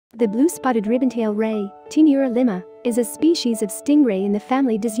The blue-spotted ribbontail ray, Tenura lima, is a species of stingray in the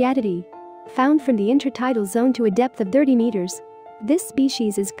family Dysjatidae. Found from the intertidal zone to a depth of 30 meters. This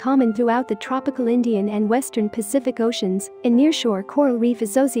species is common throughout the tropical Indian and western Pacific Oceans, in nearshore coral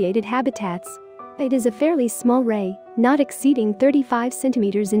reef-associated habitats. It is a fairly small ray, not exceeding 35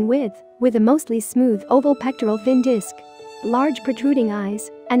 centimeters in width, with a mostly smooth oval pectoral fin disc, large protruding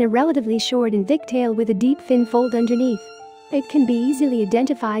eyes, and a relatively short and thick tail with a deep fin fold underneath. It can be easily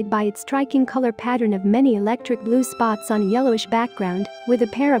identified by its striking color pattern of many electric blue spots on a yellowish background, with a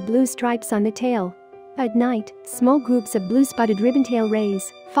pair of blue stripes on the tail. At night, small groups of blue-spotted ribbontail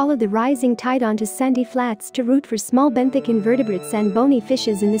rays follow the rising tide onto sandy flats to root for small benthic invertebrates and bony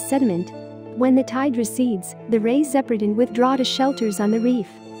fishes in the sediment. When the tide recedes, the rays separate and withdraw to shelters on the reef.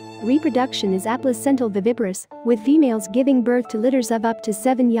 Reproduction is aplacental viviparous, with females giving birth to litters of up to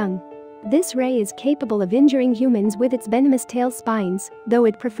 7 young. This ray is capable of injuring humans with its venomous tail spines, though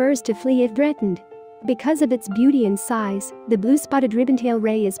it prefers to flee if threatened. Because of its beauty and size, the blue-spotted ribbontail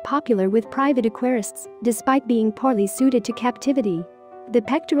ray is popular with private aquarists, despite being poorly suited to captivity. The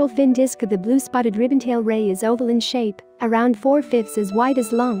pectoral fin disc of the blue-spotted ribbontail ray is oval in shape, around 4/5 as wide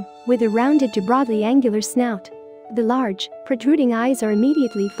as long, with a rounded to broadly angular snout. The large, protruding eyes are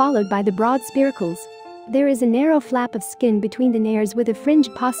immediately followed by the broad spiracles. There is a narrow flap of skin between the nares with a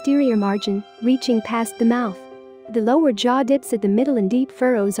fringed posterior margin, reaching past the mouth. The lower jaw dips at the middle and deep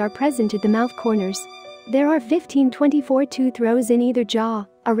furrows are present at the mouth corners. There are 15-24 tooth rows in either jaw,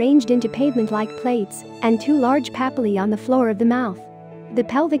 arranged into pavement-like plates, and 2 large papillae on the floor of the mouth. The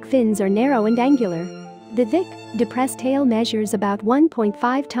pelvic fins are narrow and angular. The thick, depressed tail measures about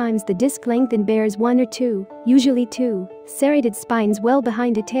 1.5 times the disc length and bears 1 or 2, usually 2, serrated spines well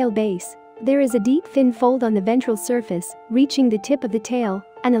behind a tail base. There is a deep fin fold on the ventral surface, reaching the tip of the tail,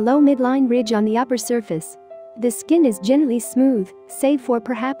 and a low midline ridge on the upper surface. The skin is generally smooth, save for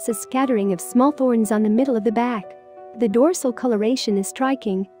perhaps a scattering of small thorns on the middle of the back. The dorsal coloration is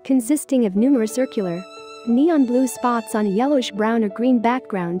striking, consisting of numerous circular, neon blue spots on a yellowish brown or green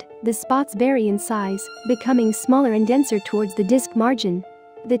background. The spots vary in size, becoming smaller and denser towards the disc margin.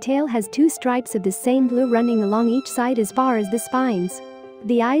 The tail has 2 stripes of the same blue running along each side as far as the spines.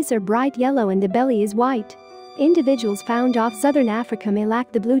 The eyes are bright yellow and the belly is white. Individuals found off southern Africa may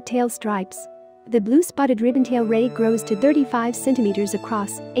lack the blue tail stripes. The blue-spotted ribbontail ray grows to 35 centimeters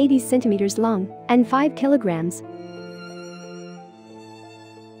across, 80 centimeters long, and 5 kilograms.